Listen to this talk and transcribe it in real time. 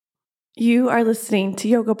You are listening to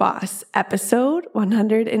Yoga Boss, episode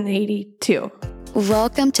 182.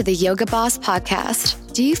 Welcome to the Yoga Boss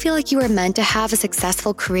podcast. Do you feel like you were meant to have a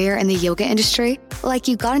successful career in the yoga industry? Like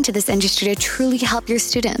you got into this industry to truly help your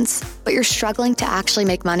students, but you're struggling to actually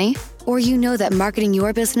make money? Or you know that marketing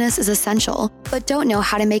your business is essential, but don't know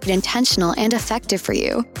how to make it intentional and effective for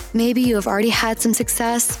you? Maybe you have already had some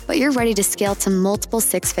success, but you're ready to scale to multiple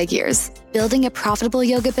six figures. Building a profitable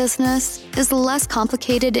yoga business is less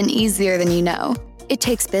complicated and easier than you know. It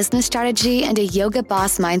takes business strategy and a yoga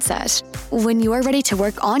boss mindset. When you are ready to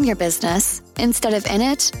work on your business instead of in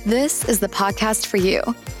it, this is the podcast for you.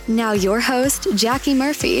 Now your host, Jackie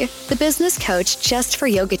Murphy, the business coach just for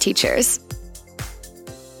yoga teachers.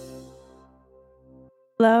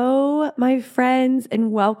 Hello, my friends,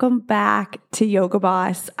 and welcome back to Yoga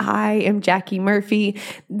Boss. I am Jackie Murphy.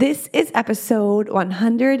 This is episode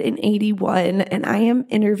 181, and I am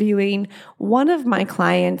interviewing one of my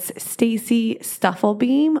clients, Stacey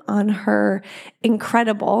Stufflebeam, on her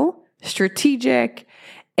incredible, strategic,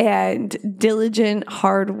 and diligent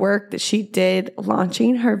hard work that she did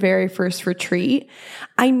launching her very first retreat.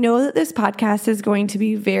 I know that this podcast is going to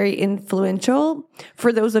be very influential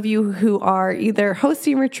for those of you who are either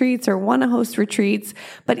hosting retreats or want to host retreats.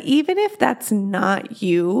 But even if that's not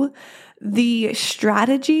you, the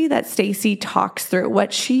strategy that Stacey talks through,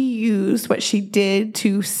 what she used, what she did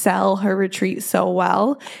to sell her retreat so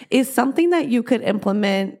well, is something that you could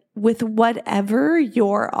implement with whatever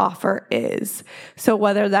your offer is. So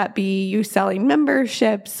whether that be you selling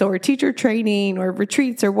memberships or teacher training or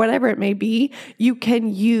retreats or whatever it may be, you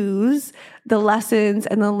can use the lessons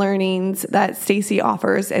and the learnings that Stacey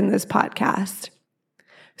offers in this podcast.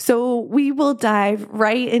 So we will dive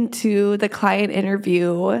right into the client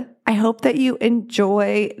interview. I hope that you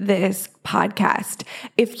enjoy this podcast.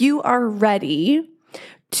 If you are ready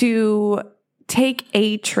to take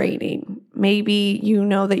a training, maybe you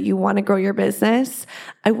know that you want to grow your business,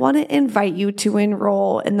 I want to invite you to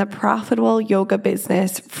enroll in the Profitable Yoga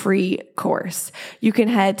Business free course. You can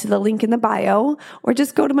head to the link in the bio or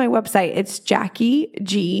just go to my website. It's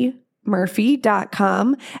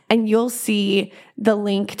jackiegmurphy.com, and you'll see the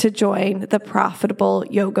link to join the Profitable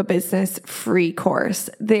Yoga Business free course.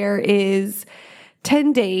 There is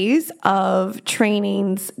 10 days of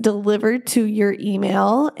trainings delivered to your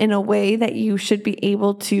email in a way that you should be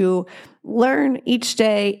able to learn each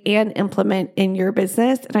day and implement in your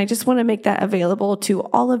business. And I just want to make that available to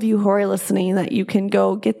all of you who are listening, that you can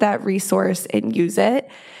go get that resource and use it.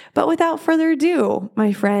 But without further ado,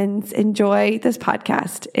 my friends, enjoy this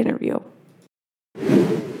podcast interview.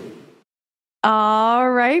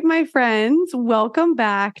 All right, my friends, welcome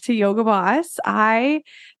back to Yoga Boss. I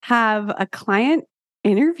have a client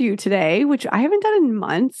interview today, which I haven't done in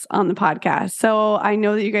months on the podcast. So I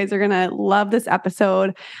know that you guys are going to love this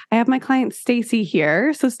episode. I have my client Stacey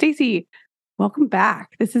here. So Stacey, welcome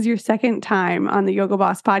back. This is your second time on the Yoga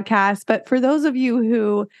Boss podcast. But for those of you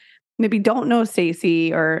who maybe don't know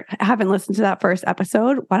Stacey or haven't listened to that first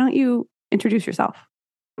episode, why don't you introduce yourself?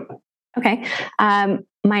 Okay.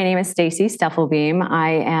 My name is Stacey Stufflebeam.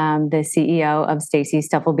 I am the CEO of Stacey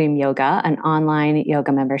Stufflebeam Yoga, an online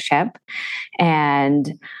yoga membership.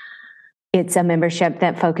 And it's a membership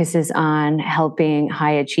that focuses on helping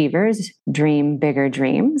high achievers dream bigger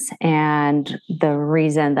dreams. And the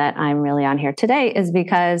reason that I'm really on here today is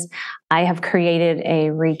because I have created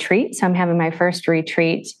a retreat. So I'm having my first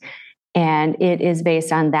retreat, and it is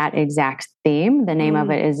based on that exact theme. The name of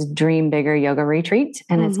it is Dream Bigger Yoga Retreat,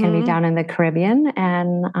 and it's going to be down in the Caribbean,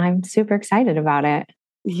 and I'm super excited about it.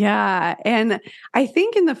 Yeah. And I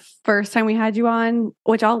think in the first time we had you on,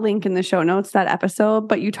 which I'll link in the show notes, that episode,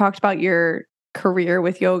 but you talked about your career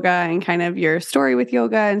with yoga and kind of your story with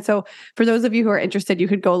yoga. And so for those of you who are interested, you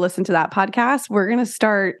could go listen to that podcast. We're going to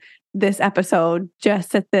start this episode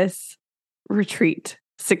just at this retreat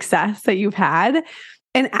success that you've had.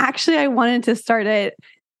 And actually, I wanted to start it.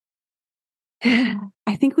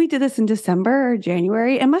 I think we did this in December or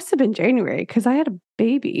January. It must have been January because I had a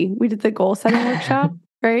baby. We did the goal setting workshop,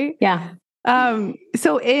 right? Yeah.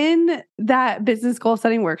 So in that business goal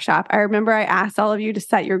setting workshop, I remember I asked all of you to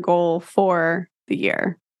set your goal for the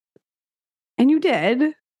year. And you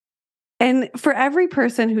did. And for every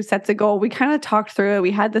person who sets a goal, we kind of talked through it.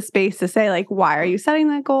 We had the space to say, like, why are you setting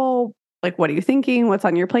that goal? Like, what are you thinking? What's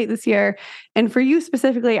on your plate this year? And for you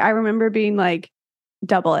specifically, I remember being like,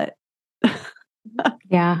 double it.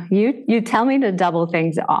 Yeah, you tell me to double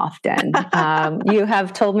things often. You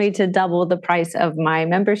have told me to double the price of my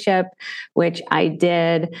membership, which I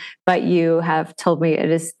did, but you have told me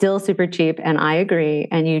it is still super cheap, and I agree.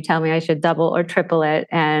 And you tell me I should double or triple it.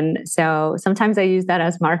 And so sometimes I use that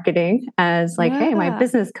as marketing, as like, hey, my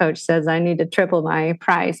business coach says I need to triple my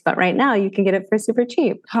price, but right now you can get it for super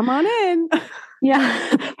cheap. Come on in.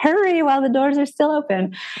 Yeah, hurry while the doors are still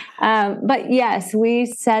open. But yes, we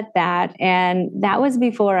said that. And that was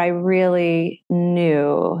before I really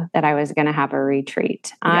knew that I was going to have a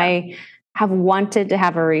retreat. Yeah. I have wanted to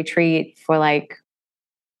have a retreat for like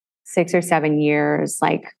 6 or 7 years.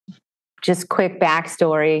 Like, just quick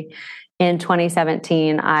backstory. In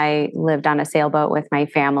 2017, I lived on a sailboat with my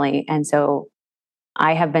family. And so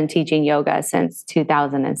I have been teaching yoga since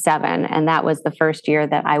 2007. And that was the first year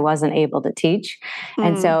that I wasn't able to teach.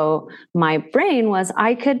 And so my brain was,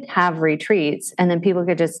 I could have retreats and then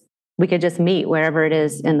we could just meet wherever it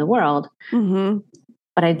is in the world.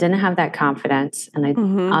 But I didn't have that confidence. And I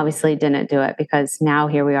obviously didn't do it, because now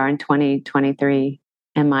here we are in 2023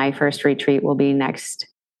 and my first retreat will be next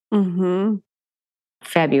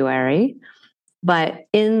February. But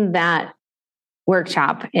in that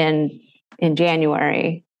workshop in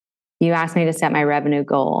January, you asked me to set my revenue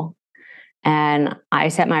goal. And I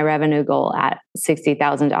set my revenue goal at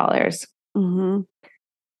 $60,000. And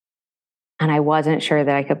I wasn't sure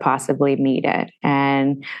that I could possibly meet it.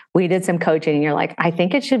 And we did some coaching and you're like, I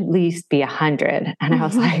think it should at least be 100. And I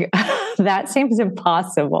was like, that seems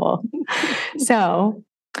impossible. So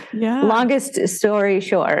longest story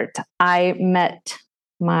short, I met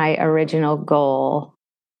my original goal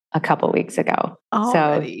a couple weeks ago.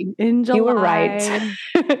 Already so in July, you were right.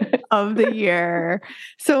 of the year.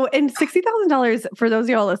 So, and $60,000 for those of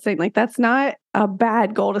y'all listening, like that's not a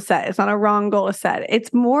bad goal to set. It's not a wrong goal to set.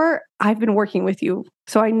 It's more, I've been working with you,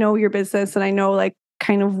 so I know your business and I know like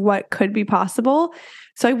kind of what could be possible.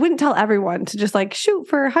 So I wouldn't tell everyone to just like shoot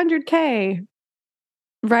for 100K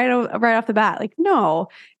right off the bat. Like, no,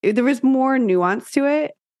 there was more nuance to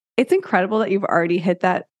it. It's incredible that you've already hit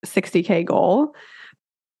that 60K goal.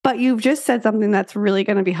 But you've just said something that's really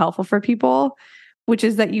going to be helpful for people, which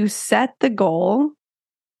is that you set the goal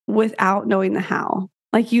without knowing the how.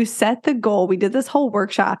 Like, you set the goal. We did this whole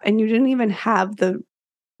workshop and you didn't even have the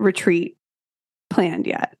retreat planned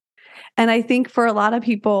yet. And I think for a lot of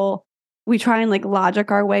people, we try and like logic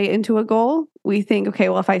our way into a goal. We think, okay,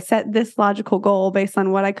 well, if I set this logical goal based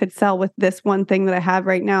on what I could sell with this one thing that I have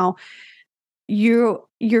right now,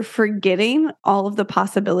 you're forgetting all of the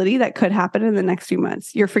possibility that could happen in the next few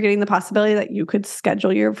months. You're forgetting the possibility that you could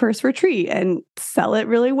schedule your first retreat and sell it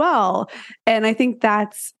really well. And I think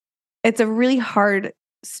it's a really hard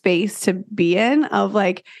space to be in of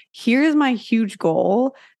like, here's my huge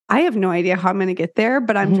goal. I have no idea how I'm going to get there,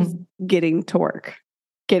 but I'm just getting to work,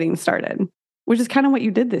 getting started, which is kind of what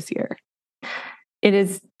you did this year. It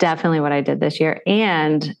is definitely what I did this year.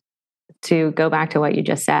 And to go back to what you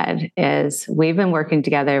just said, is we've been working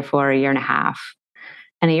together for a year and a half.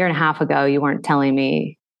 And a year and a half ago, you weren't telling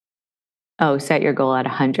me, oh, set your goal at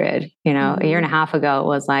 100. You know, a year and a half ago, it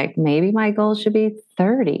was like, maybe my goal should be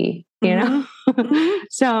 30, you know?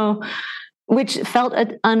 So, which felt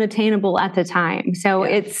unattainable at the time. So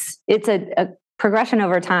it's a progression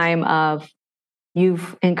over time of,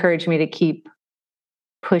 you've encouraged me to keep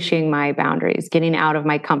pushing my boundaries, getting out of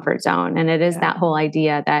my comfort zone. And it is that whole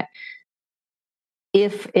idea that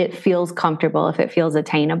if it feels comfortable, if it feels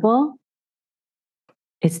attainable,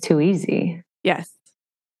 it's too easy. Yes.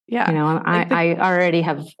 Yeah. You know, I already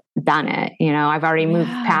have done it. You know, I've already moved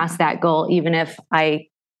past that goal, even if I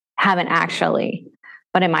haven't actually,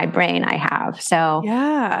 but in my brain I have. So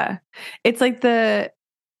yeah, it's like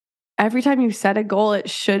every time you set a goal, it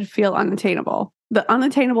should feel unattainable. The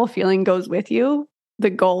unattainable feeling goes with you. The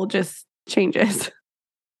goal just changes.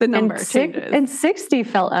 The number changes. And 60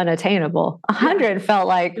 felt unattainable. 100 felt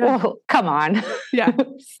like, oh, come on.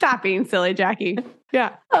 Stop being silly, Jackie.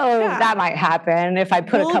 That might happen if I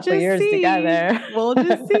put a couple of years together. We'll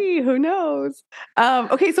just see. Who knows?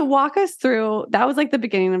 Okay, so walk us through. That was like the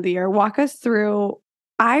beginning of the year. Walk us through.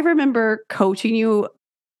 I remember coaching you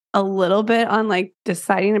a little bit on like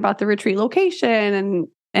deciding about the retreat location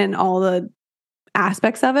and all the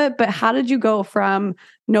aspects of it. But how did you go from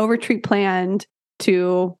no retreat planned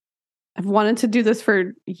to I've wanted to do this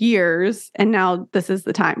for years and now this is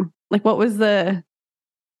the time? Like, what was the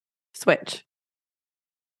switch?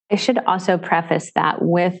 I should also preface that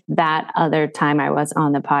with that other time I was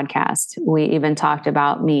on the podcast, we even talked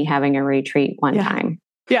about me having a retreat one time.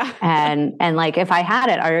 Yeah. And like, if I had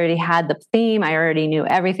it, I already had the theme. I already knew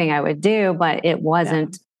everything I would do, but it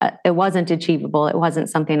wasn't it wasn't achievable. It wasn't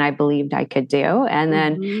something I believed I could do. And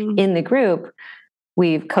then in the group,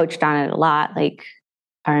 we've coached on it a lot. Like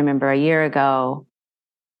I remember a year ago,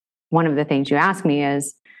 one of the things you asked me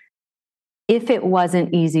is, if it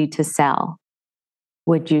wasn't easy to sell,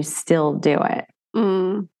 would you still do it?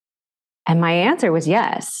 And my answer was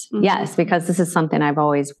yes. Yes, because this is something I've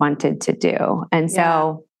always wanted to do. And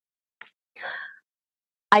so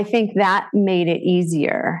I think that made it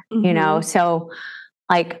easier, you know? So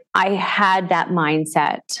like I had that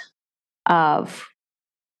mindset of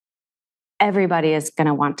everybody is going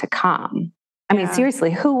to want to come. I mean,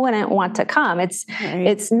 seriously, who wouldn't want to come?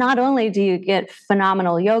 It's not only do you get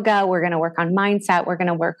phenomenal yoga, we're going to work on mindset, we're going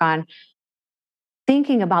to work on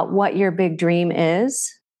thinking about what your big dream is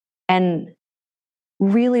and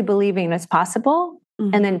really believing it's possible.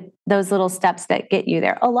 And then those little steps that get you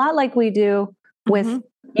there. A lot like we do with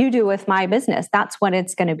you do with my business. That's what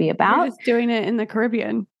it's going to be about. You're just doing it in the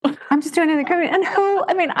Caribbean. I'm just doing it in the Caribbean.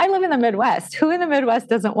 And I live in the Midwest. Who in the Midwest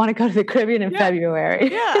doesn't want to go to the Caribbean in February?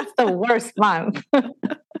 Yeah. It's the worst month.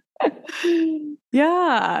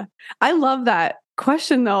 Yeah. I love that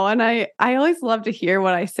question though. And I always love to hear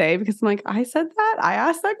what I say because I'm like, I said that, I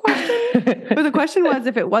asked that question. But the question was,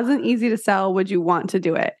 if it wasn't easy to sell, would you want to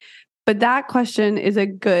do it? But that question is a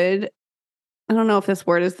good, I don't know if this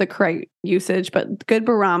word is the correct usage, but good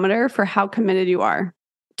barometer for how committed you are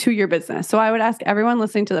to your business. So I would ask everyone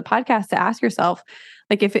listening to the podcast to ask yourself,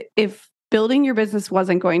 like if building your business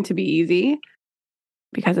wasn't going to be easy,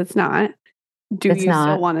 because it's not, do you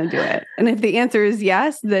still want to do it? And if the answer is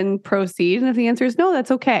yes, then proceed. And if the answer is no,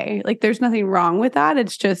 that's okay. Like there's nothing wrong with that.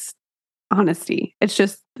 It's just honesty. It's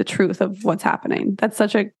just the truth of what's happening. That's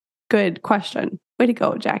such a good question. Way to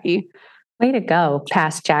go, Jackie. Way to go,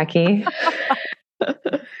 past Jackie.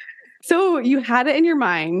 So you had it in your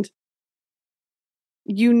mind.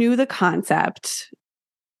 You knew the concept.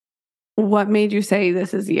 What made you say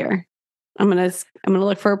this is the year? I'm gonna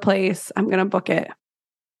look for a place. I'm gonna book it.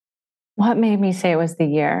 What made me say it was the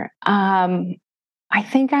year? I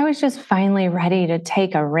think I was just finally ready to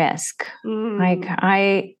take a risk. Like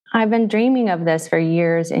I've been dreaming of this for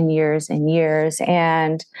years and years and years.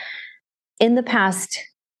 And in the past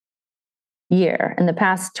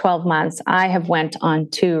 12 months, I have went on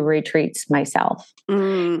 2 retreats myself.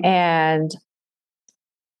 And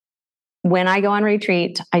when I go on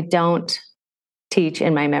retreat, I don't teach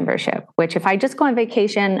in my membership, which if I just go on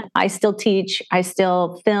vacation, I still teach, I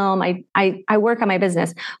still film, I work on my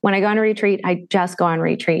business. When I go on a retreat, I just go on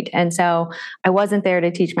retreat. And so I wasn't there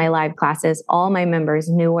to teach my live classes. All my members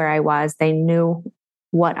knew where I was. They knew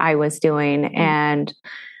what I was doing. And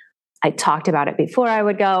I talked about it before I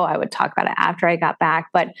would go. I would talk about it after I got back.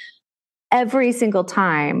 But every single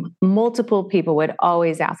time, multiple people would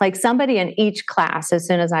always ask, like somebody in each class, as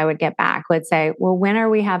soon as I would get back, would say, well, when are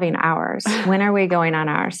we having ours? When are we going on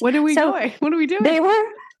ours? When are we going? What are we doing? They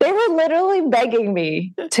were literally begging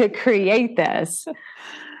me to create this.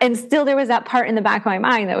 And still there was that part in the back of my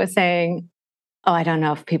mind that was saying, oh, I don't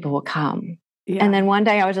know if people will come. Yeah. And then one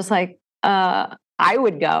day I was just like, I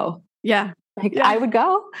would go. Yeah. I would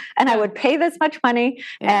go and I would pay this much money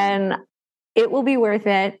and it will be worth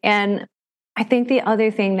it. And I think the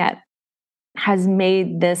other thing that has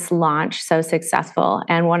made this launch so successful,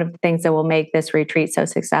 and one of the things that will make this retreat so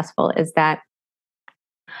successful, is that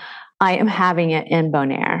I am having it in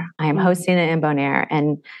Bonaire. I am hosting it in Bonaire.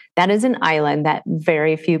 And that is an island that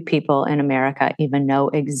very few people in America even know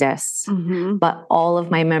exists. But all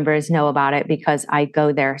of my members know about it because I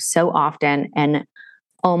go there so often, and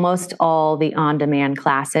almost all the on-demand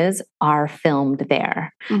classes are filmed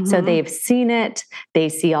there. So they've seen it. They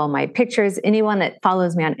see all my pictures. Anyone that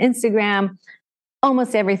follows me on Instagram,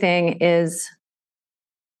 almost everything is,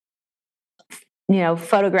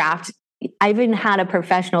 photographed. I even had a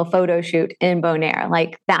professional photo shoot in Bonaire.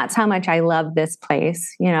 Like that's how much I love this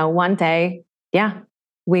place. One day,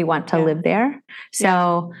 we want to live there.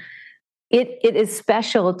 So it is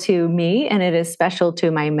special to me and it is special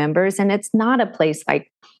to my members. And it's not a place like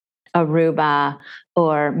Aruba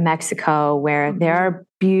or Mexico where there are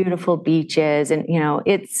beautiful beaches. And,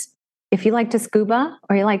 if you like to scuba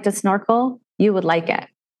or you like to snorkel, you would like it.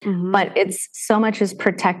 But it's so much is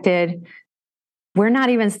protected. We're not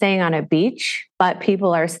even staying on a beach, but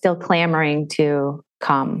people are still clamoring to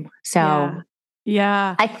come. So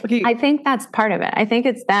I think that's part of it. I think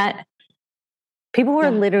it's that people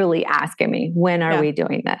were literally asking me, when are we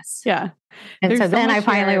doing this? Yeah. And so then I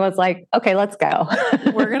finally was like, okay, let's go.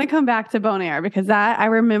 We're going to come back to Bonaire because I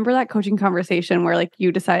remember that coaching conversation where like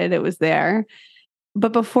you decided it was there.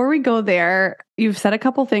 But before we go there, you've said a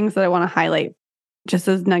couple things that I want to highlight just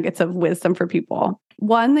as nuggets of wisdom for people.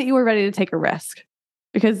 One, that you were ready to take a risk.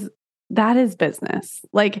 because that is business.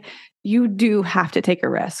 Like you do have to take a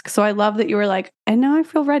risk. So I love that you were like, and now I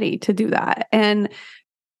feel ready to do that. And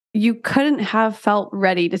you couldn't have felt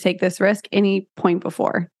ready to take this risk any point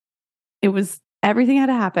before. It was everything had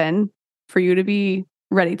to happen for you to be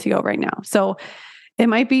ready to go right now. So it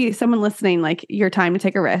might be someone listening, like your time to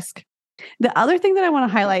take a risk. The other thing that I want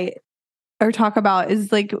to highlight or talk about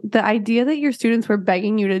is like the idea that your students were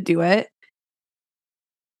begging you to do it.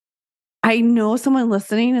 I know someone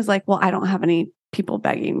listening is like, well, I don't have any people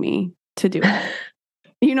begging me to do it.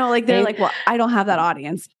 Like they're like, well, I don't have that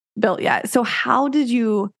audience built yet. So how did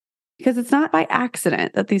you, because it's not by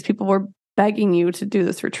accident that these people were begging you to do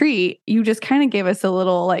this retreat. You just kind of gave us a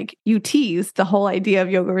little, like, you teased the whole idea of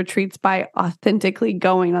yoga retreats by authentically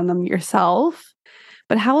going on them yourself.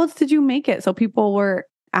 But how else did you make it so people were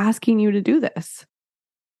asking you to do this?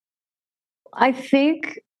 I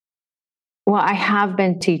think, I have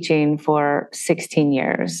been teaching for 16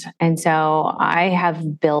 years. And so I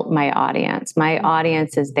have built my audience. My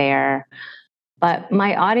audience is there. But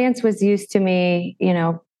my audience was used to me,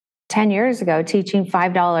 10 years ago, teaching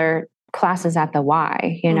 $5 classes at the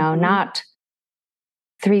Y, not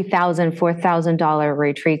 $3,000, $4,000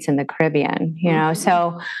 retreats in the Caribbean,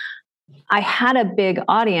 So I had a big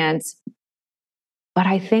audience, but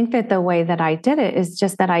I think that the way that I did it is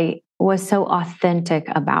just that I was so authentic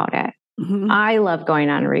about it. Mm-hmm. I love going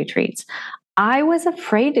on retreats. I was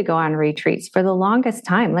afraid to go on retreats for the longest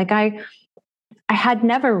time. Like I had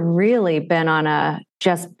never really been on a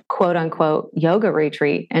just quote unquote yoga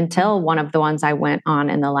retreat until one of the ones I went on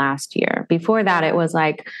in the last year. Before that, it was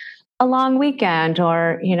like a long weekend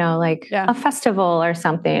or, a festival or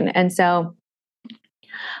something. And so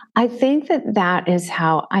I think that is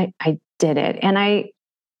how I did it. And I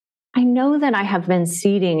know that I have been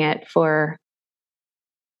seeding it for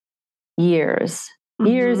years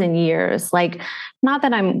and years. Like, not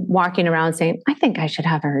that I'm walking around saying, I think I should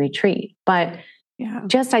have a retreat, but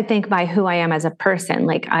just I think by who I am as a person.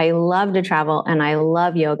 Like, I love to travel and I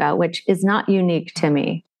love yoga, which is not unique to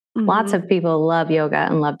me. Mm-hmm. Lots of people love yoga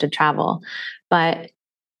and love to travel, but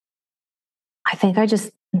I think I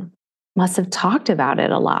just must have talked about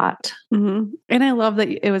it a lot. Mm-hmm. And I love that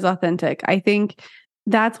it was authentic. I think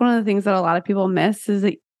that's one of the things that a lot of people miss is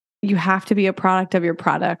that you have to be a product of your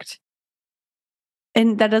product.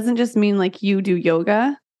 And that doesn't just mean like you do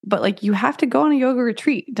yoga, but like you have to go on a yoga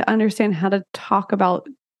retreat to understand how to talk about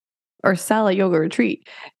or sell a yoga retreat.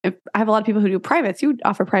 I have a lot of people who do privates. You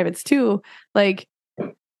offer privates too. Like,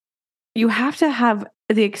 you have to have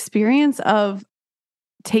the experience of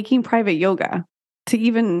taking private yoga to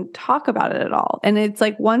even talk about it at all. And it's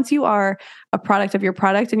like, once you are a product of your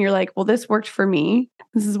product and you're like, well, this worked for me,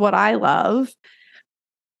 this is what I love.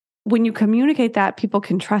 When you communicate that, people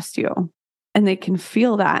can trust you and they can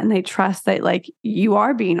feel that and they trust that like you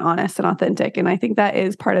are being honest and authentic. And I think that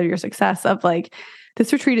is part of your success of like,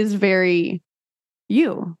 this retreat is very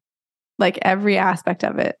you, like every aspect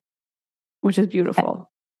of it, which is beautiful.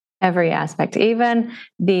 Every aspect, even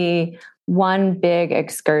the one big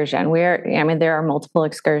excursion there are multiple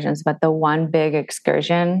excursions, but the one big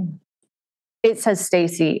excursion, it says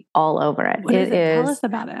Stacey all over it. What is it? Tell us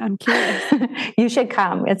about it. I'm curious. You should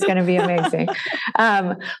come. It's going to be amazing.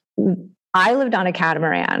 I lived on a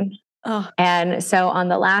catamaran. Oh. And so on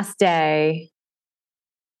the last day,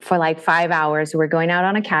 for like 5 hours, we're going out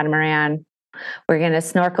on a catamaran. We're going to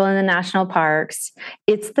snorkel in the national parks.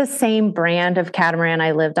 It's the same brand of catamaran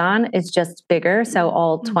I lived on. It's just bigger. So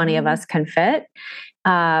all 20 of us can fit.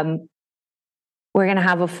 We're going to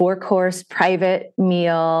have a 4-course private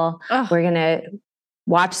meal. Oh. We're going to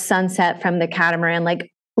watch sunset from the catamaran.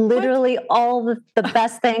 Like literally all the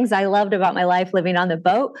best things I loved about my life living on the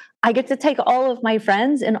boat. I get to take all of my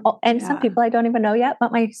friends and some people I don't even know yet,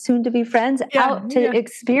 but my soon to be friends out to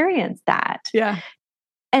experience that. Yeah.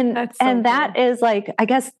 And that is like, I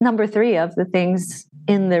guess, number 3 of the things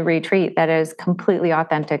in the retreat that is completely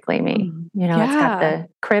authentically me. It's got the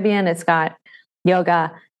Caribbean, it's got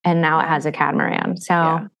yoga, and now it has a catamaran.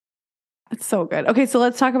 So it's so good. Okay, so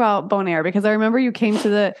let's talk about Bonaire, because I remember you came to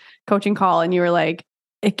the coaching call and you were like,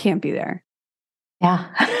 it can't be there. Yeah.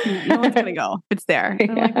 No one's going to go. It's there.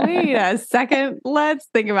 I'm like, wait a second. Let's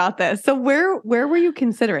think about this. So where were you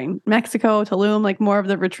considering? Mexico, Tulum, like more of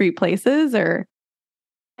the retreat places, or?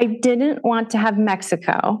 I didn't want to have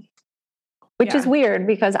Mexico, which is weird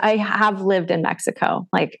because I have lived in Mexico.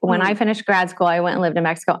 Like when I finished grad school, I went and lived in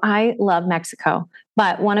Mexico. I love Mexico.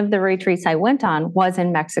 But one of the retreats I went on was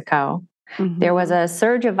in Mexico. Mm-hmm. There was a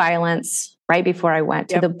surge of violence right before I went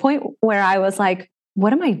to the point where I was like,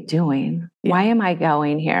 what am I doing? Why am I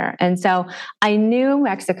going here? And so I knew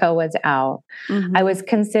Mexico was out. I was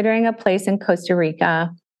considering a place in Costa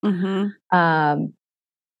Rica.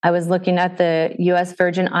 I was looking at the U.S.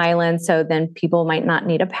 Virgin Islands, so then people might not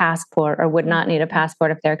need a passport or would not need a passport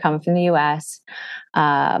if they're coming from the U.S.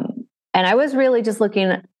 And I was really just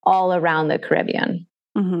looking all around the Caribbean.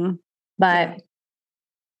 But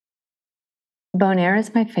Bonaire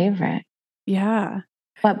is my favorite. Yeah.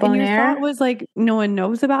 But Bonaire, and your thought was like, no one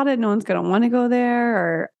knows about it. No one's going to want to go there.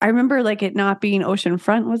 Or I remember like it not being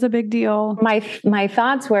oceanfront was a big deal. My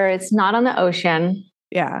thoughts were it's not on the ocean.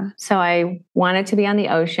 Yeah. So I wanted to be on the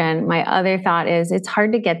ocean. My other thought is it's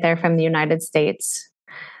hard to get there from the United States.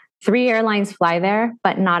 3 airlines fly there,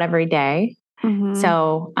 but not every day.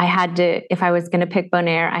 So I had to, if I was going to pick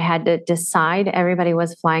Bonaire, I had to decide. Everybody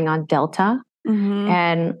was flying on Delta.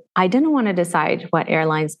 And I didn't want to decide what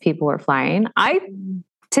airlines people were flying. I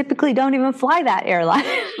typically don't even fly that airline.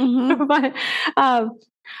 But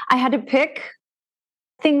I had to pick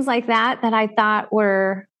things like that I thought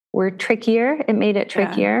were trickier. It made it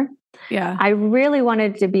trickier. Yeah. I really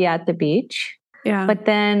wanted to be at the beach. Yeah. But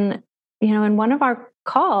then, in one of our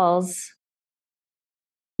calls,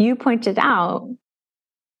 you pointed out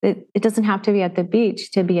that it doesn't have to be at the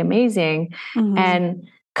beach to be amazing, and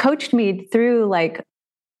coached me through like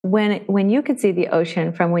when you could see the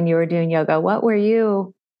ocean from when you were doing yoga,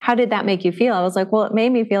 how did that make you feel? I was like, well, it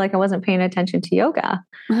made me feel like I wasn't paying attention to yoga.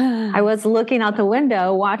 I was looking out the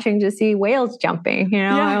window, watching to see whales jumping,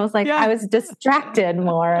 I was like, I was distracted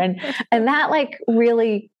more. And that like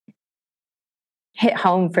really hit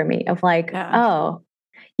home for me of like, oh,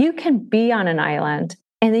 you can be on an island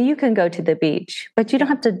and then you can go to the beach, but you don't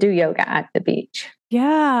have to do yoga at the beach.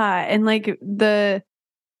 Yeah. And like the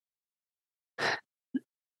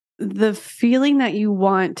feeling that you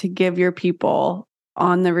want to give your people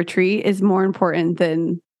on the retreat is more important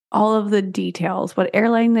than all of the details, what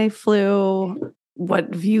airline they flew, what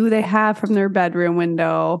view they have from their bedroom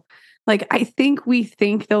window. Like, I think we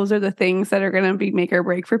think those are the things that are going to be make or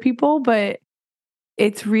break for people, but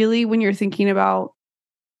it's really when you're thinking about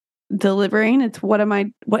delivering, it's what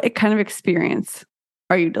kind of experience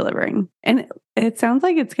are you delivering? And it sounds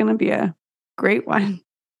like it's going to be a great one.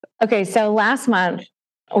 Okay. So last month,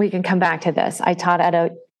 we can come back to this. I taught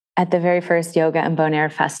at the very first yoga and Bonaire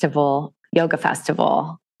yoga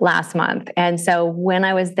festival last month. And so when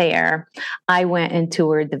I was there, I went and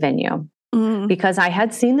toured the venue because I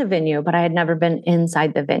had seen the venue, but I had never been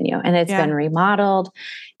inside the venue, and it's been remodeled.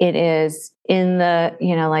 It is in the,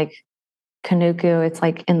 like Kanuku, it's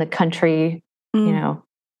like in the country,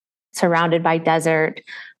 surrounded by desert.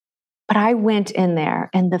 But I went in there,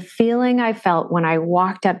 and the feeling I felt when I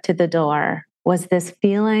walked up to the door was this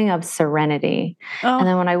feeling of serenity. And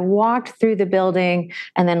then when I walked through the building,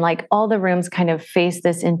 and then like all the rooms kind of face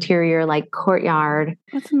this interior like courtyard.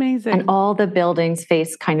 That's amazing. And all the buildings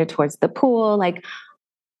face kind of towards the pool. Like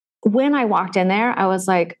when I walked in there, I was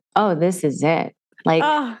like, oh, this is it. Like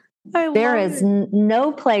there is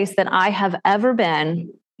no place that I have ever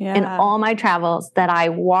been in all my travels that I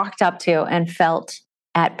walked up to and felt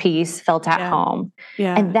at peace, felt at home.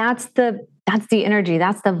 Yeah. And that's the energy,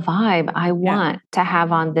 that's the vibe I want to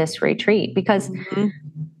have on this retreat, because to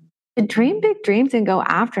dream big dreams and go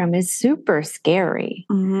after them is super scary.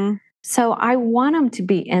 So I want them to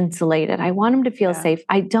be insulated. I want them to feel safe.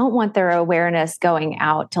 I don't want their awareness going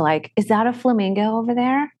out to like, is that a flamingo over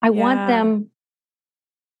there? I want them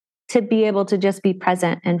to be able to just be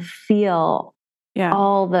present and feel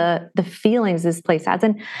all the feelings this place has.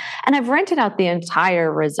 And I've rented out the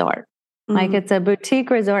entire resort. Like it's a boutique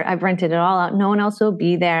resort. I've rented it all out. No one else will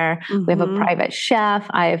be there. We have a private chef.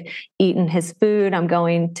 I've eaten his food. I'm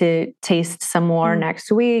going to taste some more next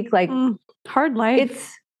week. Like hard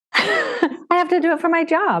life. I have to do it for my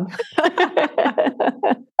job.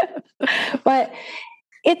 But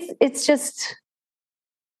it's just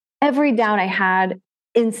every doubt I had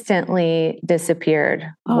instantly disappeared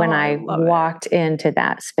when I walked into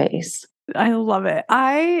that space. I love it.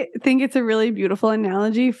 I think it's a really beautiful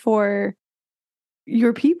analogy for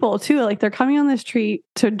your people too. Like they're coming on this retreat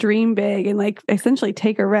to dream big and like essentially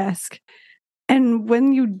take a risk. And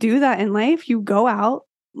when you do that in life, you go out,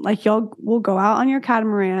 like will go out on your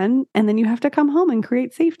catamaran, and then you have to come home and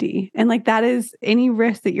create safety. And like that is any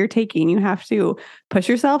risk that you're taking, you have to push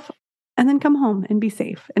yourself and then come home and be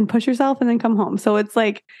safe, and push yourself and then come home. So it's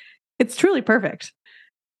like, it's truly perfect.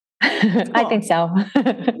 Cool. I think so.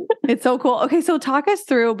 It's so cool. Okay. So talk us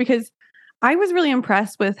through, because I was really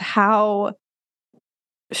impressed with how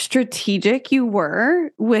strategic you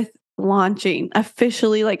were with launching,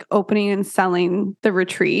 officially like opening and selling the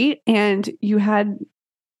retreat. And you had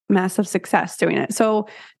massive success doing it. So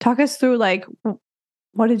talk us through like,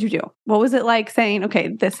 what did you do? What was it like saying, okay,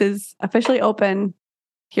 this is officially open.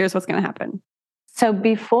 Here's what's going to happen. So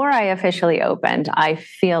before I officially opened, I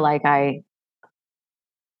feel like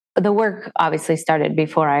the work obviously started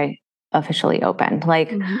before I officially opened.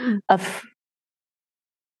 Like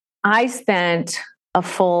I spent a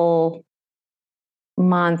full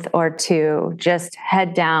month or two just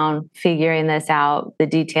head down, figuring this out, the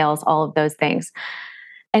details, all of those things.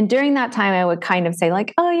 And during that time, I would kind of say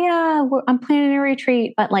like, oh yeah, I'm planning a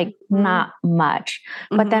retreat, but like not much.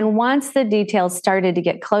 But then once the details started to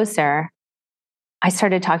get closer, I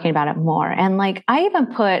started talking about it more. And like, I even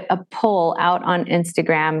put a poll out on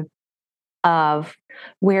Instagram of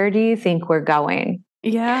where do you think we're going?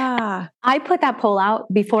 Yeah. I put that poll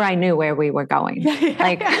out before I knew where we were going.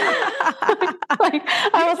 Like, like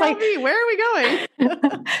I was like, where are we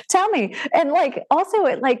going? Tell me. And like, also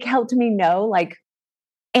it like helped me know, like,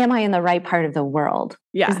 am I in the right part of the world?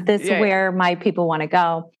 Yeah. Is this where my people want to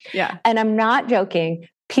go? Yeah. And I'm not joking.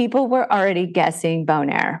 People were already guessing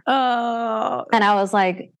Bonaire. Oh. And I was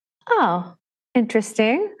like, oh,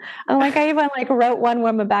 interesting. And like, I even like wrote one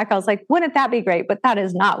woman back. I was like, wouldn't that be great? But that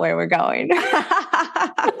is not where we're going.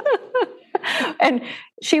 And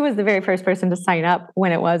she was the very first person to sign up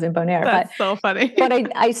when it was in Bonaire. That's so funny. But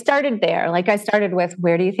I started there. Like I started with,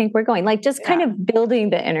 where do you think we're going? Like just kind of building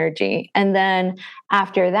the energy. And then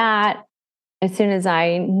after that, as soon as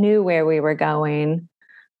I knew where we were going,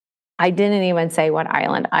 I didn't even say what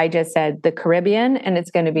island. I just said the Caribbean, and it's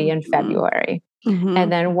going to be in February.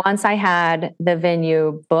 And then once I had the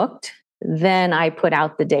venue booked, then I put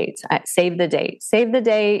out the dates. Save the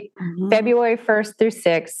date, February 1st through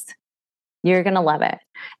 6th. You're going to love it.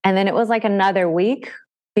 And then it was like another week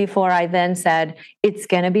before I then said, it's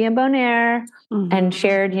going to be in Bonaire, and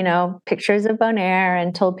shared, pictures of Bonaire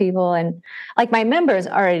and told people. And like my members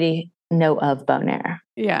already know of Bonaire.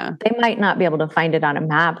 Yeah. They might not be able to find it on a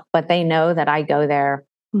map, but they know that I go there.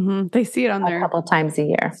 They see it on there a couple of times a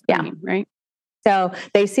year. Screen, right. So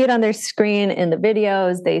they see it on their screen in the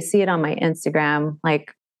videos. They see it on my Instagram.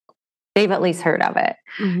 Like they've at least heard of it.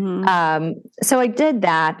 So I did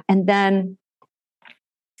that. And then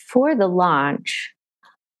for the launch,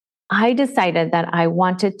 I decided that I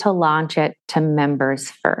wanted to launch it to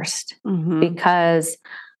members first because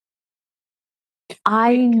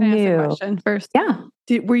I knew. Can I ask a question first? Yeah.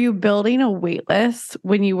 Were you building a wait list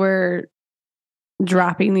when you were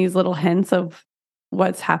dropping these little hints of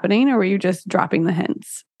what's happening, or were you just dropping the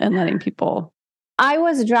hints and letting people? I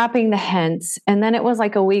was dropping the hints, and then it was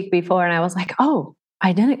like a week before, and I was like, oh,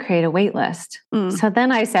 I didn't create a wait list. So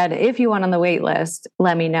then I said, if you want on the wait list,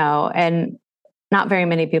 let me know. And not very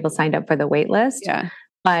many people signed up for the wait list. Yeah.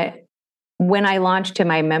 But when I launched to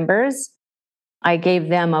my members, I gave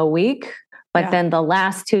them a week. But then the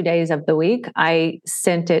last 2 days of the week, I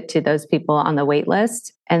sent it to those people on the wait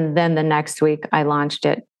list. And then the next week, I launched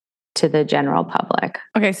it to the general public.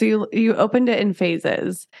 Okay. So you opened it in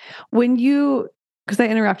phases. Because I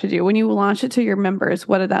interrupted you, when you launched it to your members,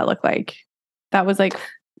 what did that look like? That was like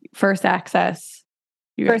first access.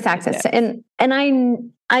 First access. And I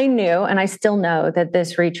knew, and I still know, that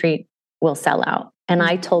this retreat will sell out. And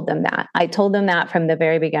I told them that. I told them that from the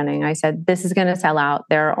very beginning. I said, this is going to sell out.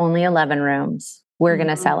 There are only 11 rooms. We're going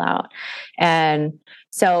to sell out. And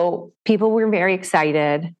so people were very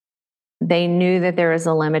excited. They knew that there was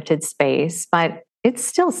a limited space, but it's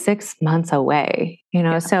still 6 months away,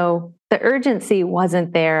 so the urgency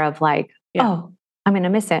wasn't there of like, oh, I'm going to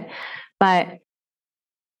miss it. But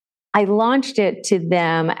I launched it to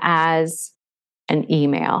them as an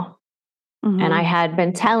email. And I had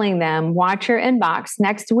been telling them, watch your inbox.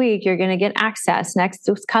 Next week, you're going to get access. Next,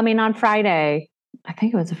 it's coming on Friday. I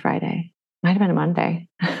think it was a Friday. Might have been a Monday.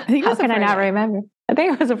 How can I not remember? I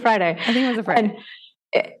think it was a Friday. And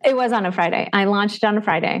it was on a Friday. I launched it on a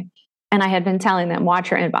Friday. And I had been telling them, watch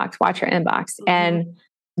your inbox, watch your inbox. And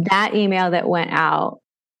that email that went out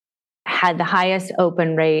had the highest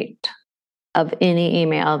open rate of any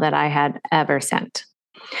email that I had ever sent.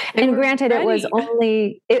 And granted, it was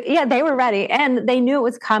only, they were ready and they knew it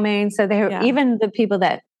was coming. So they were, even the people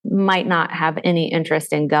that might not have any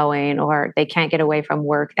interest in going, or they can't get away from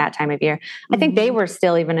work that time of year, I think they were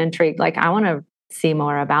still even intrigued. Like, I want to see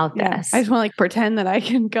more about this. I just want to like pretend that I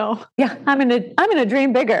can go. Yeah. I'm gonna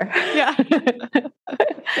dream bigger. Yeah.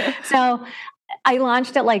 So I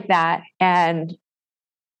launched it like that. And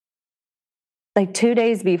like 2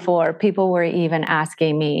 days before, people were even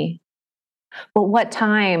asking me, well, what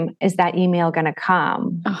time is that email going to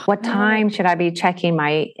come? What time should I be checking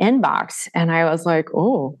my inbox? And I was like,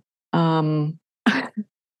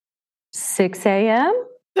 6 a.m.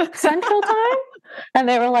 Central time. And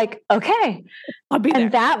they were like, okay. I'll be there.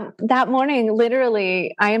 And that morning,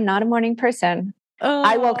 literally, I am not a morning person. Oh.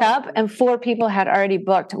 I woke up and 4 people had already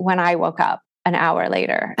booked when I woke up an hour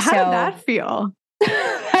later. How did that feel?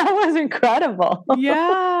 That was incredible.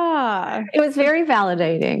 Yeah. It was very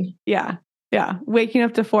validating. Yeah. Yeah. Waking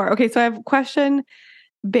up to 4. Okay. So I have a question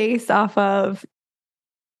based off of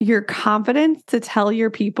your confidence to tell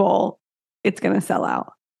your people it's going to sell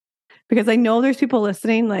out. Because I know there's people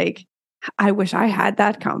listening, like, I wish I had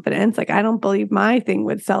that confidence. Like, I don't believe my thing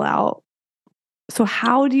would sell out. So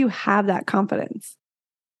how do you have that confidence?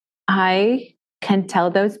 I can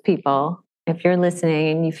tell those people, if you're listening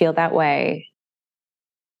and you feel that way,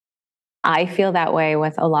 I feel that way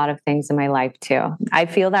with a lot of things in my life too. I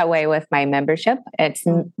feel that way with my membership.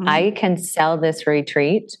 I can sell this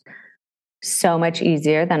retreat so much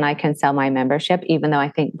easier than I can sell my membership, even though I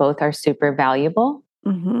think both are super valuable.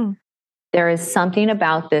 Mm-hmm. There is something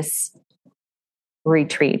about this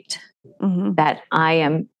retreat that I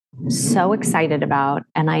am so excited about,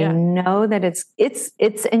 and I know that it's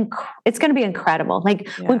going to be incredible. Like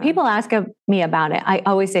when people ask me about it, I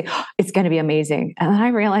always say, oh, it's going to be amazing, and then I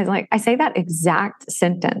realize, like, I say that exact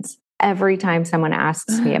sentence every time someone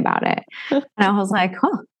asks me about it, and I was like,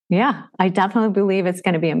 oh yeah, I definitely believe it's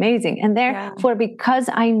going to be amazing. And therefore, because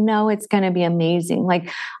I know it's going to be amazing,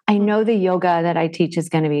 like I know the yoga that I teach is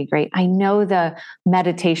going to be great. I know the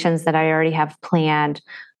meditations that I already have planned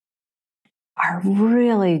are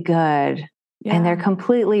really good, and they're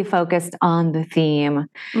completely focused on the theme.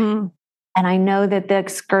 And I know that the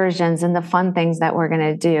excursions and the fun things that we're going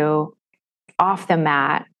to do off the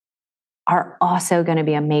mat are also going to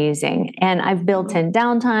be amazing. And I've built in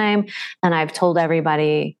downtime, and I've told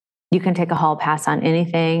everybody, you can take a hall pass on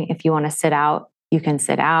anything. If you want to sit out, you can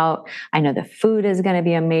sit out. I know the food is going to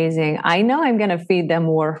be amazing. I know I'm going to feed them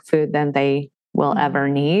more food than they will ever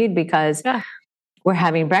need, because we're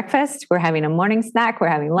having breakfast, we're having a morning snack, we're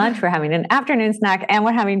having lunch, we're having an afternoon snack, and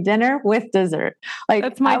we're having dinner with dessert. Like,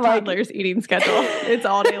 that's my toddler's eating schedule. It's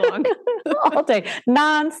all day long. All day,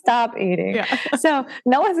 nonstop eating. Yeah. So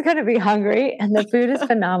no one's going to be hungry, and the food is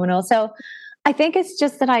phenomenal. So I think it's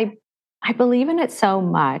just that I believe in it so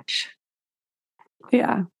much.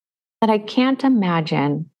 Yeah. That I can't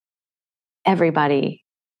imagine everybody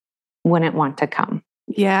wouldn't want to come.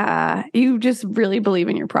 Yeah. You just really believe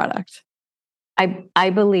in your product. I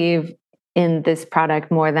believe in this product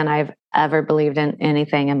more than I've ever believed in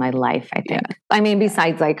anything in my life, I think. Yeah. I mean,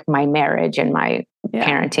 besides like my marriage and my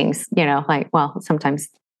parenting, you know, like, well, sometimes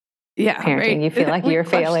parenting, you feel like you're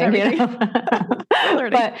failing, you know.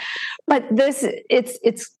 but this,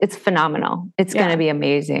 it's phenomenal. It's going to be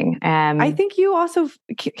amazing. I think you also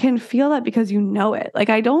can feel that because you know it. Like,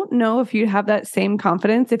 I don't know if you'd have that same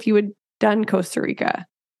confidence if you had done Costa Rica.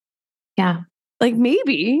 Yeah. Like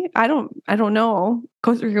maybe, I don't know.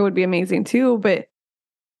 Costa Rica would be amazing too, but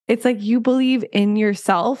it's like you believe in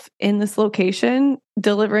yourself in this location,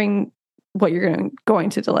 delivering what you're going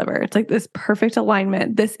to deliver. It's like this perfect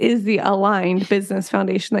alignment. This is the aligned business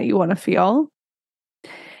foundation that you want to feel.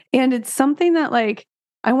 And it's something that, like,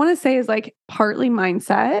 I want to say is like partly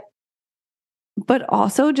mindset, but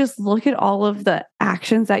also just look at all of the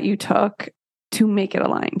actions that you took to make it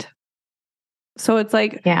aligned. So it's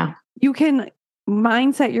like, you can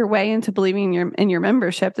mindset your way into believing in your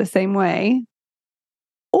membership the same way,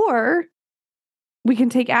 or we can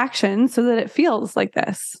take action so that it feels like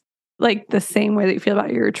this, like the same way that you feel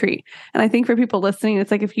about your retreat. And I think for people listening,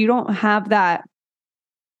 it's like, if you don't have that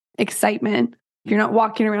excitement, if you're not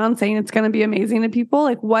walking around saying it's going to be amazing to people,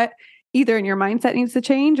 like what either in your mindset needs to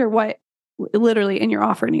change or what literally in your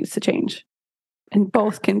offer needs to change. And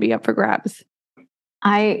both can be up for grabs.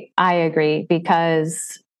 I agree,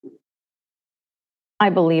 because I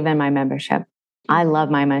believe in my membership. I love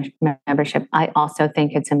my membership. I also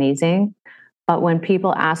think it's amazing. But when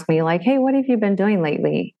people ask me like, hey, what have you been doing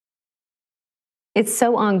lately? It's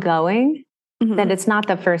so ongoing that it's not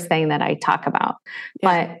the first thing that I talk about.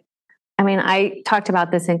 But I mean, I talked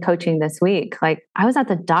about this in coaching this week. Like, I was at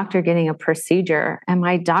the doctor getting a procedure, and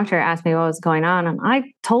my doctor asked me what was going on. And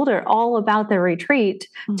I told her all about the retreat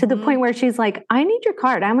to the point where she's like, I need your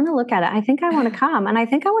card. I'm going to look at it. I think I want to come. And I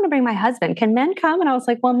think I want to bring my husband. Can men come? And I was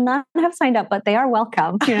like, well, none have signed up, but they are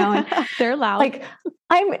welcome. You know, and they're loud. Like,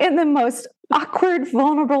 I'm in the most awkward,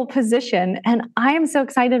 vulnerable position. And I am so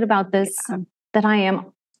excited about this that I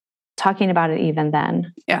am talking about it even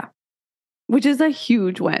then. Yeah. Which is a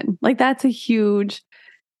huge win. Like, that's a huge,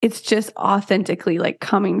 it's just authentically like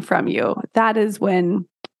coming from you. That is when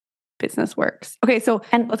business works. Okay. So,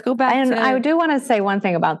 and let's go back. And I do want to say one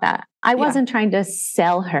thing about that. I wasn't trying to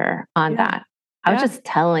sell her on that. I was just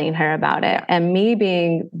telling her about it. And me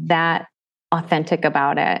being that authentic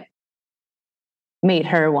about it made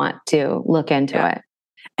her want to look into it.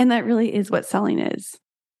 And that really is what selling is.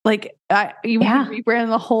 Like you can rebrand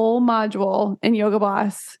the whole module in Yoga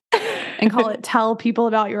Boss and call it "Tell People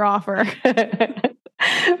About Your Offer."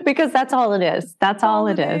 Because that's all it is. That's all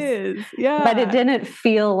it is. Yeah. But it didn't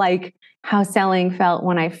feel like how selling felt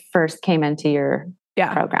when I first came into your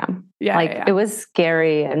program. Yeah. It was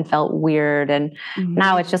scary and felt weird. And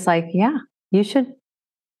now it's just like, you should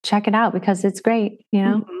check it out because it's great, you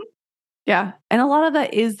know? Mm-hmm. Yeah. And a lot of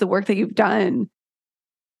that is the work that you've done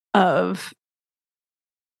of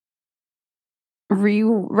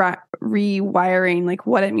rewiring like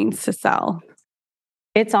what it means to sell.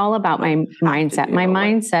 It's all about my mindset. My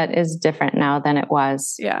mindset is different now than it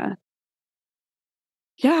was. Yeah.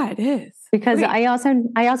 Yeah, it is. Because I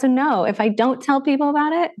also know if I don't tell people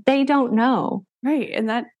about it, they don't know. Right. And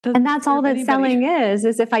that's all that selling is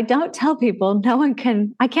if I don't tell people,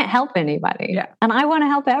 I can't help anybody. Yeah. And I want to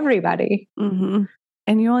help everybody. Mm-hmm.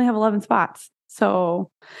 And you only have 11 spots.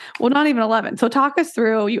 So, well, not even 11. So talk us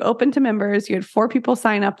through, you opened to members, you had 4 people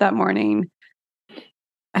sign up that morning.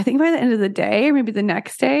 I think by the end of the day, or maybe the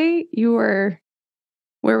next day, where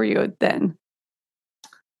were you then?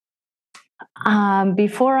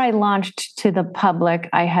 Before I launched to the public,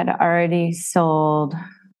 I had already sold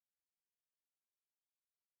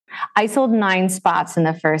 9 spots in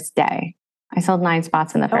the first day. Awesome.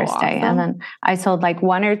 And then I sold like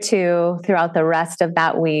 1 or 2 throughout the rest of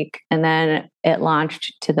that week. And then it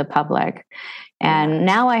launched to the public. And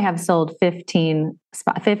now I have sold 15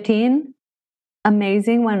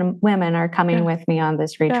 amazing women are coming with me on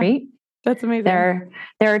this retreat. That's amazing. There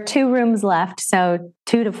are 2 rooms left. So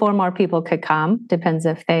 2 to 4 more people could come. Depends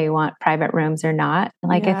if they want private rooms or not.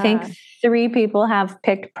 I think 3 people have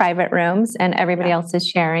picked private rooms and everybody else is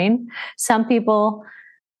sharing.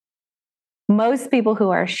 Most people who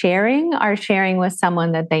are sharing with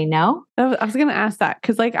someone that they know. I was going to ask that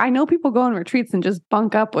because I know people go on retreats and just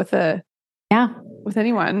bunk up with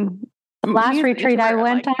anyone. The last retreat I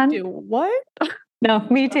went on. What? No,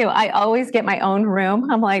 me too. I always get my own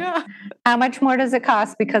room. I'm like, how much more does it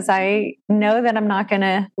cost? Because I know that I'm not going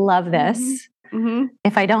to love this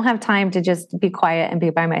if I don't have time to just be quiet and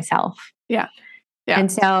be by myself. Yeah.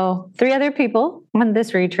 And so 3 other people on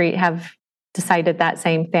this retreat have decided that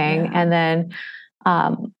same thing. Yeah. And then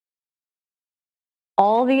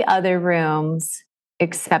all the other rooms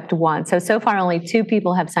except 1. So far only 2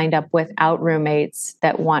 people have signed up without roommates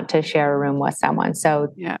that want to share a room with someone.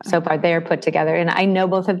 So far they're put together and I know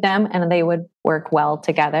both of them and they would work well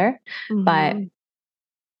together. But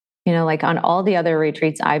on all the other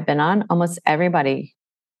retreats I've been on, almost everybody,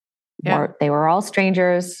 they were all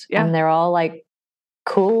strangers and they're all like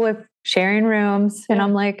cool with sharing rooms. And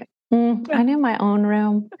I'm like, I need my own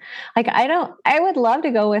room. I would love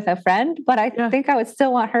to go with a friend, but I think I would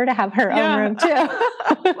still want her to have her own room too.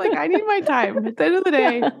 I need my time. At the end of the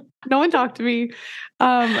day, no one talked to me.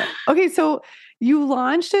 Okay. So you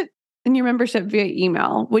launched it in your membership via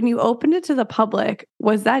email. When you opened it to the public,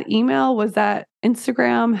 was that email? Was that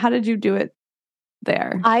Instagram? How did you do it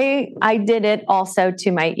there? I did it also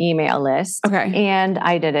to my email list. Okay. And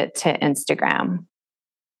I did it to Instagram.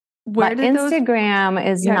 But Instagram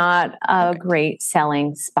is not a great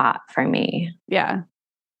selling spot for me. Yeah.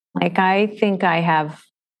 I think I have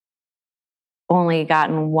only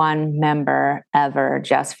gotten 1 member ever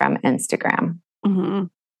just from Instagram. Mm-hmm.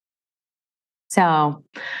 So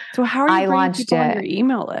how are you bringing people on your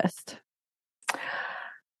email list?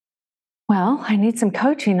 Well, I need some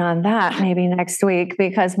coaching on that maybe next week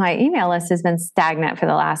because my email list has been stagnant for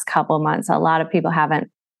the last couple of months. A lot of people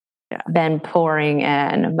haven't been pouring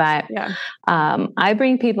in, but I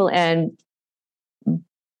bring people in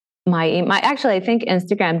actually, I think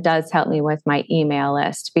Instagram does help me with my email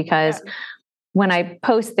list because when I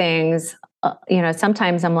post things,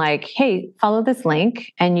 sometimes I'm like, hey, follow this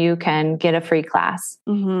link and you can get a free class.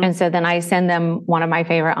 Mm-hmm. And so then I send them one of my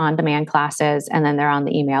favorite on-demand classes and then they're on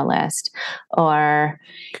the email list or,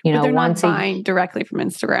 but they're not buying directly from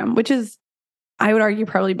Instagram, which is, I would argue,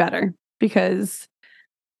 probably better because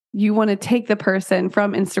you want to take the person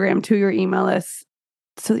from Instagram to your email list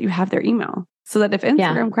so that you have their email. So that if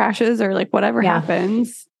Instagram crashes or whatever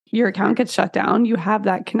happens, your account gets shut down, you have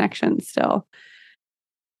that connection still.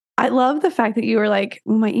 I love the fact that you were like,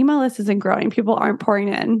 well, my email list isn't growing. People aren't pouring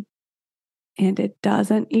in. And it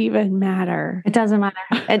doesn't even matter. It doesn't matter.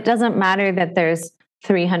 It doesn't matter that there's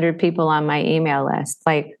 300 people on my email list.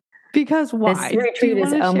 Because why? This retreat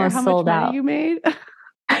is almost sold out. How much money you made?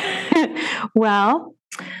 Well,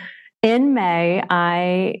 in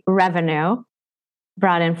May, revenue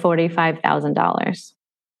brought in $45,000.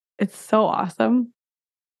 It's so awesome.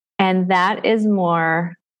 And that is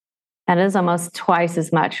almost twice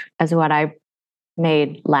as much as what I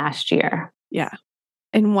made last year. Yeah.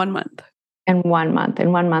 In 1 month. In 1 month.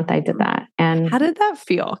 In 1 month, I did that. And how did that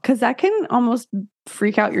feel? Because that can almost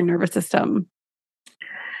freak out your nervous system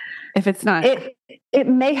if it's not. It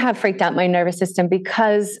may have freaked out my nervous system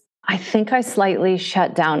because I think I slightly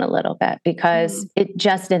shut down a little bit because it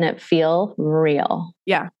just didn't feel real.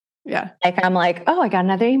 Yeah. Yeah. Like I'm like, oh, I got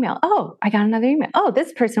another email. Oh, I got another email. Oh,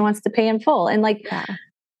 this person wants to pay in full. And like,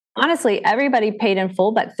 honestly, everybody paid in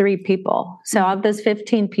full, but 3 people. So of those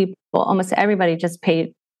 15 people, almost everybody just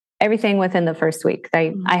paid everything within the first week.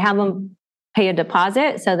 I have them pay a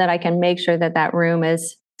deposit so that I can make sure that that room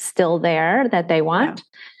is still there that they want.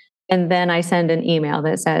 Yeah. And then I send an email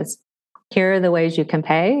that says, here are the ways you can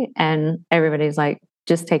pay. And everybody's like,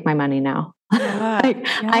 just take my money now. I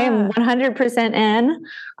am 100% in.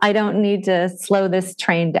 I don't need to slow this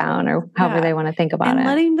train down or however they want to think about it. And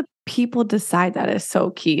letting the people decide that is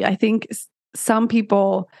so key. I think some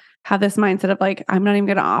people have this mindset of like, I'm not even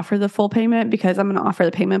going to offer the full payment because I'm going to offer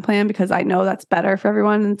the payment plan because I know that's better for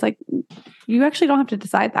everyone. And it's like, you actually don't have to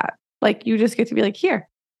decide that. Like, you just get to be like, here.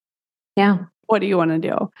 Yeah. What do you want to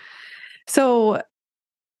do? So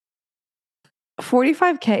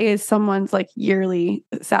 $45K is someone's like yearly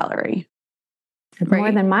salary. Right?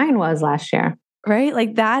 More than mine was last year. Right?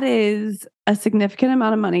 Like that is a significant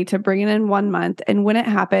amount of money to bring in 1 month. And when it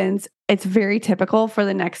happens, it's very typical for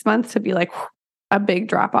the next month to be like a big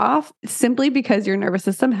drop off simply because your nervous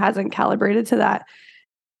system hasn't calibrated to that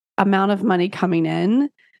amount of money coming in.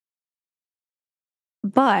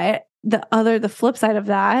 But the flip side of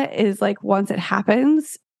that is like, once it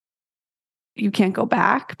happens, you can't go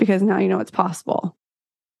back because now you know it's possible.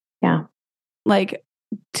 Yeah. Like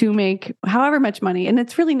to make however much money. And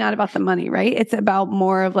it's really not about the money, right? It's about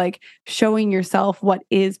more of like showing yourself what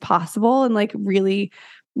is possible. And like really,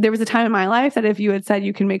 there was a time in my life that if you had said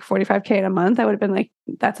you can make $45K in a month, I would have been like,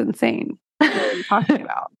 that's insane. What are you talking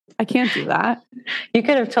about? I can't do that. You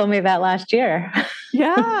could have told me that last year.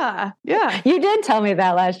 Yeah. Yeah. You did tell me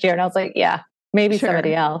that last year. And I was like, yeah, maybe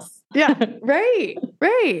somebody else. Yeah. Right.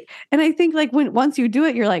 Right. And I think like once you do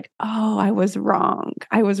it, you're like, oh, I was wrong.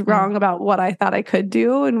 I was wrong about what I thought I could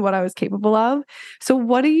do and what I was capable of. So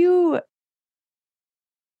what are you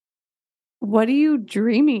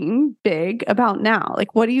dreaming big about now?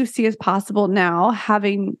 Like, what do you see as possible now,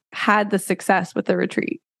 having had the success with the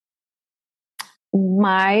retreat?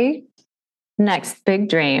 My next big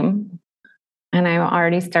dream, and I'm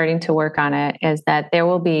already starting to work on it, is that there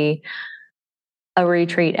will be a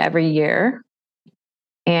retreat every year.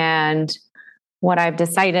 And what I've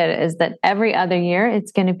decided is that every other year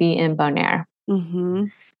it's going to be in Bonaire. Mm-hmm.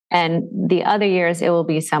 And the other years it will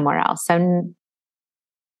be somewhere else. So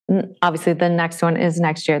obviously the next one is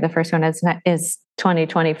next year. The first one is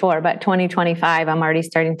 2024, but 2025, I'm already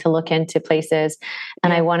starting to look into places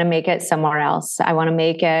and I want to make it somewhere else. I want to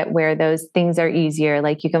make it where those things are easier.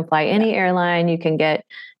 Like you can fly any airline, you can get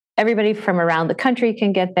everybody from around the country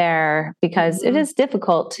can get there because it is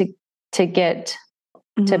difficult to get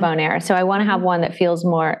to Bonaire. So I want to have one that feels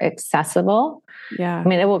more accessible. Yeah. I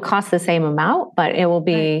mean, it will cost the same amount, but it will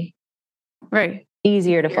be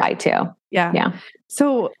easier to fly to. Yeah. Yeah.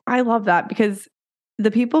 So I love that because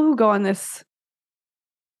the people who go on this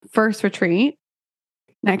first retreat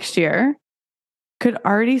next year could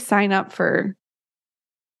already sign up for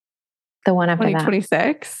the one after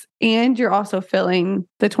 2026. And you're also filling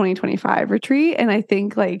the 2025 retreat. And I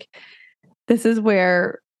think like this is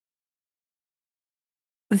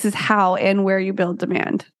how and where you build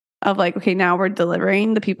demand of like, okay, now we're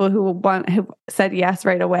delivering. The people who said yes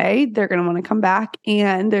right away, they're going to want to come back.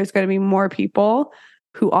 And there's going to be more people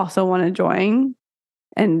who also want to join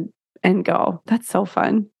and go. That's so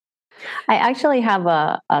fun. I actually have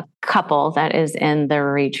a couple that is in the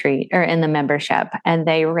retreat or in the membership, and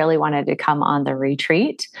they really wanted to come on the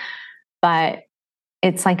retreat, but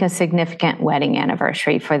it's like a significant wedding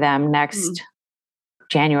anniversary for them next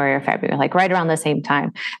January or February, like right around the same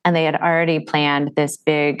time. And they had already planned this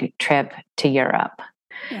big trip to Europe.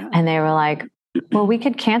 Yeah. And they were like, well, we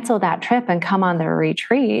could cancel that trip and come on the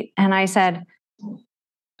retreat. And I said,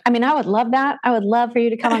 I mean, I would love that. I would love for you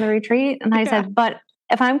to come on the retreat. And I said, but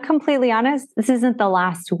if I'm completely honest, this isn't the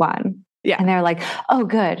last one. Yeah. And they're like, oh,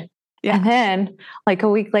 good. Yeah. And then like a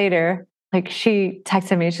week later, like she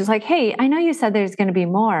texted me, she's like, hey, I know you said there's going to be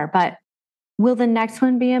more, but will the next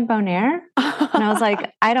one be in Bonaire? And I was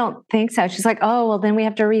like, I don't think so. She's like, oh, well, then we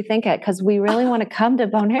have to rethink it because we really want to come to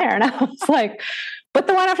Bonaire. And I was like, but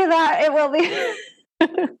the one after that, it will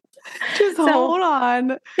be. Just hold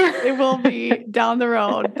on. It will be down the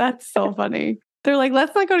road. That's so funny. They're like,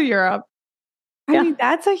 let's not go to Europe. I mean,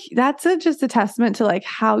 that's just a testament to like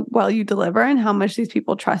how well you deliver and how much these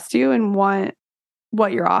people trust you and want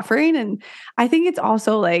what you're offering. And I think it's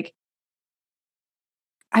also like,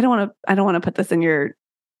 I don't want to put this in your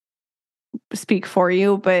speak for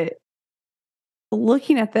you, but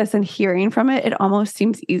looking at this and hearing from it, it almost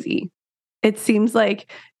seems easy. It seems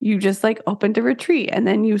like you just like opened a retreat and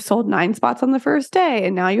then you sold 9 spots on the first day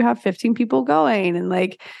and now you have 15 people going and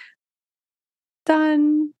like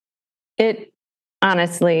done. It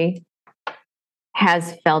honestly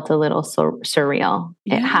has felt a little surreal.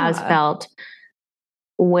 Yeah. It has felt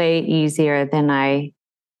way easier than I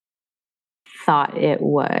thought it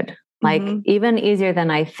would. Like even easier than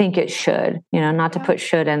I think it should, not to put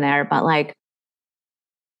should in there, but like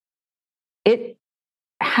it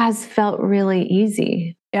has felt really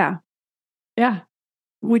easy. Yeah. Yeah.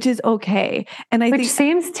 Which is okay. And I think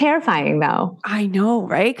seems terrifying though. I know,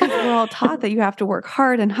 right? Because we're all taught that you have to work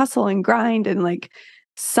hard and hustle and grind and like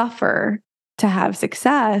suffer to have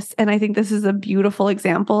success. And I think this is a beautiful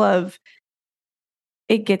example of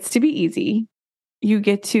it gets to be easy. You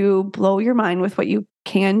get to blow your mind with what you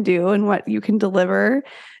can do and what you can deliver.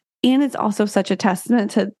 And it's also such a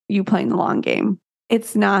testament to you playing the long game.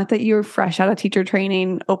 It's not that you're fresh out of teacher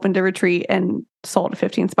training, opened a retreat and sold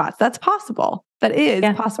 15 spots. That's possible. That is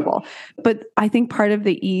possible. But I think part of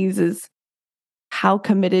the ease is how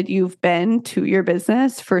committed you've been to your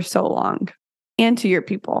business for so long and to your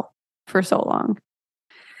people for so long.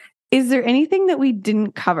 Is there anything that we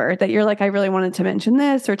didn't cover that you're like, I really wanted to mention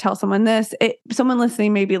this or tell someone this? Someone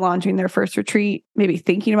listening may be launching their first retreat, maybe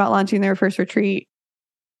thinking about launching their first retreat.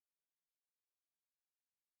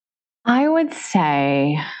 I would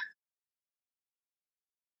say,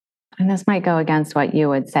 and this might go against what you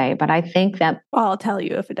would say, but I think that... Well, I'll tell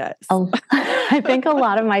you if it does. I think a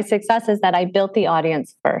lot of my success is that I built the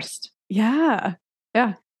audience first. Yeah.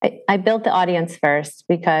 Yeah. I built the audience first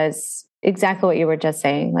because exactly what you were just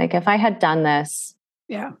saying. Like if I had done this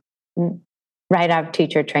right out of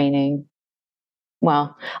teacher training,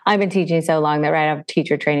 well, I've been teaching so long that right out of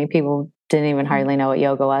teacher training, people didn't even hardly know what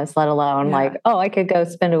yoga was, let alone like, oh, I could go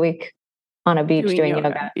spend a week on a beach doing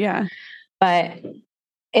yoga. Yeah. But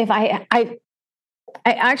if I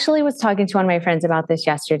actually was talking to one of my friends about this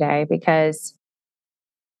yesterday because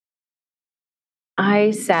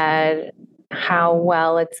I said how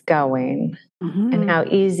well it's going and how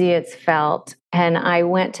easy it's felt. And I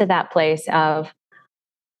went to that place of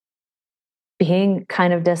being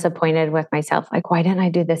kind of disappointed with myself. Like, why didn't I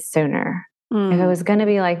do this sooner? If it was going to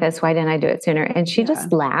be like this, why didn't I do it sooner? And she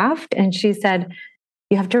just laughed and she said,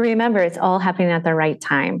 you have to remember it's all happening at the right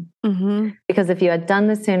time. Because if you had done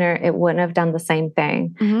this sooner, it wouldn't have done the same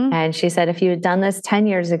thing. And she said, if you had done this 10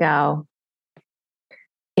 years ago,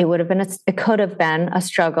 it could have been a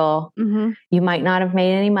struggle. You might not have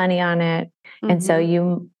made any money on it. And so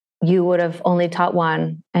you would have only taught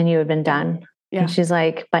one and you would have been done. Yeah. And she's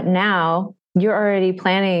like, but now you're already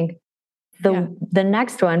planning the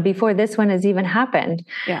next one before this one has even happened.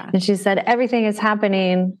 Yeah. And she said, everything is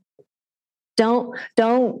happening.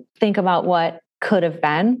 Don't think about what could have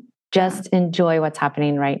been. Just enjoy what's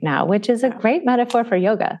happening right now, which is a great metaphor for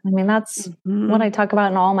yoga. I mean, that's what I talk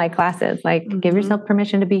about in all my classes. Like, give yourself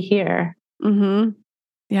permission to be here.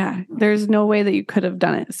 Yeah. There's no way that you could have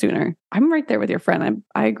done it sooner. I'm right there with your friend.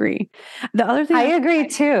 I agree. The other thing I agree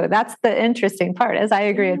too. That's the interesting part is I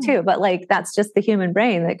agree too. But like, that's just the human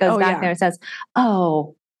brain that goes back there and says,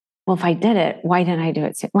 oh, well, if I did it, why didn't I do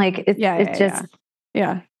it soon? Like, it's just.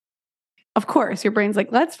 Of course, your brain's like,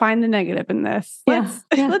 let's find the negative in this. Let's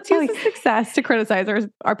use the success to criticize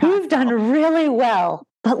our past. You've done really well,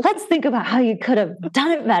 but let's think about how you could have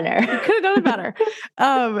done it better. You could have done it better.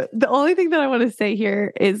 The only thing that I want to say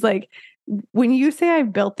here is like, when you say I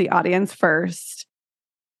built the audience first,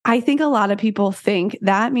 I think a lot of people think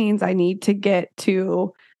that means I need to get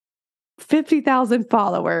to 50,000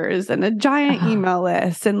 followers and a giant email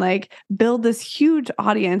list and like build this huge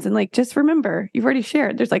audience. And like, just remember, you've already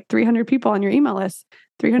shared, there's like 300 people on your email list,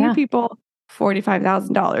 300 people,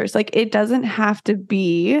 $45,000. Like it doesn't have to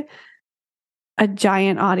be a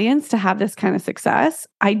giant audience to have this kind of success.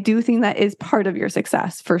 I do think that is part of your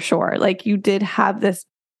success for sure. Like you did have this,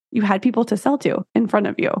 you had people to sell to in front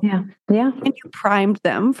of you. Yeah. Yeah. And you primed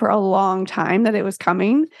them for a long time that it was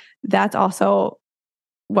coming. That's also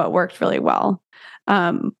what worked really well.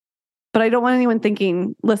 But I don't want anyone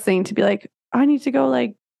listening to be like, I need to go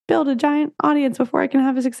like build a giant audience before I can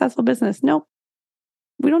have a successful business. Nope.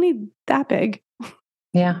 We don't need that big.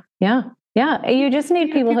 Yeah. Yeah. Yeah. You just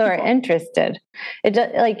need people who are interested.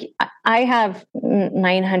 Like I have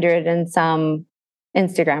 900 and some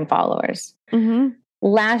Instagram followers.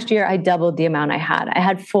 Last year, I doubled the amount I had. I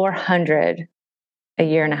had 400 a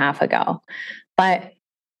year and a half ago. But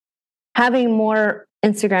having more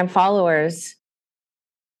Instagram followers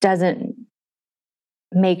doesn't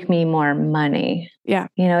make me more money. Yeah.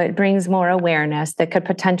 It brings more awareness that could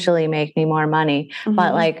potentially make me more money.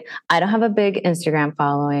 But like, I don't have a big Instagram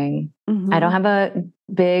following. I don't have a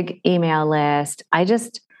big email list. I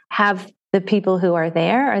just have the people who are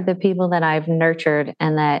there are the people that I've nurtured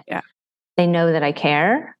and that they know that I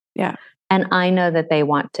care. Yeah. And I know that they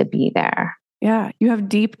want to be there. Yeah. You have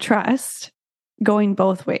deep trust going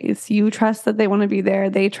both ways. You trust that they want to be there.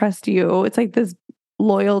 They trust you. It's like this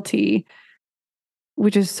loyalty,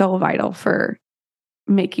 which is so vital for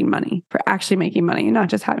making money, for actually making money, and not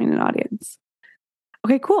just having an audience.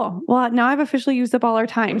 Okay, cool. Well, now I've officially used up all our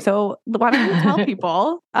time. So why don't you tell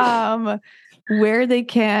people where they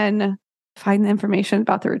can find the information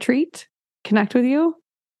about the retreat, connect with you?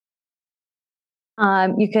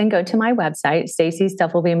 You can go to my website,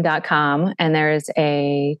 staceystufflebeam.com, and there's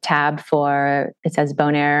a tab it says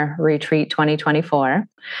Bonaire Retreat 2024.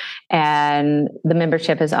 And the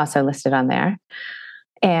membership is also listed on there.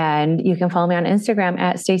 And you can follow me on Instagram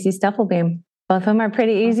at Stacey Stufflebeam. Both of them are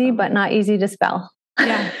pretty easy, but not easy to spell.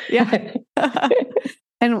 Yeah. Yeah.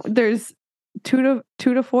 And there's 2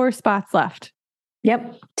 to 4 spots left.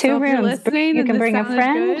 Yep. 2 rooms. You can bring a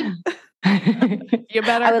friend. You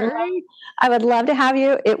better hurry. I would love to have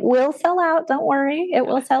you. It will sell out. Don't worry. It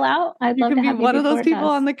will sell out. I'd love to have you. One of those people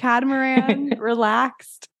on the catamaran,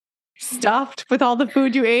 relaxed, stuffed with all the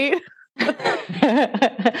food you ate.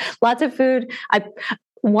 Lots of food.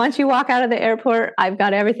 Once you walk out of the airport, I've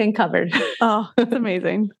got everything covered. Oh, that's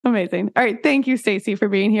amazing. Amazing. All right. Thank you, Stacey, for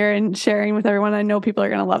being here and sharing with everyone. I know people are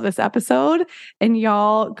going to love this episode, and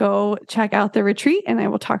y'all go check out the retreat, and I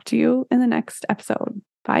will talk to you in the next episode.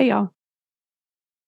 Bye, y'all.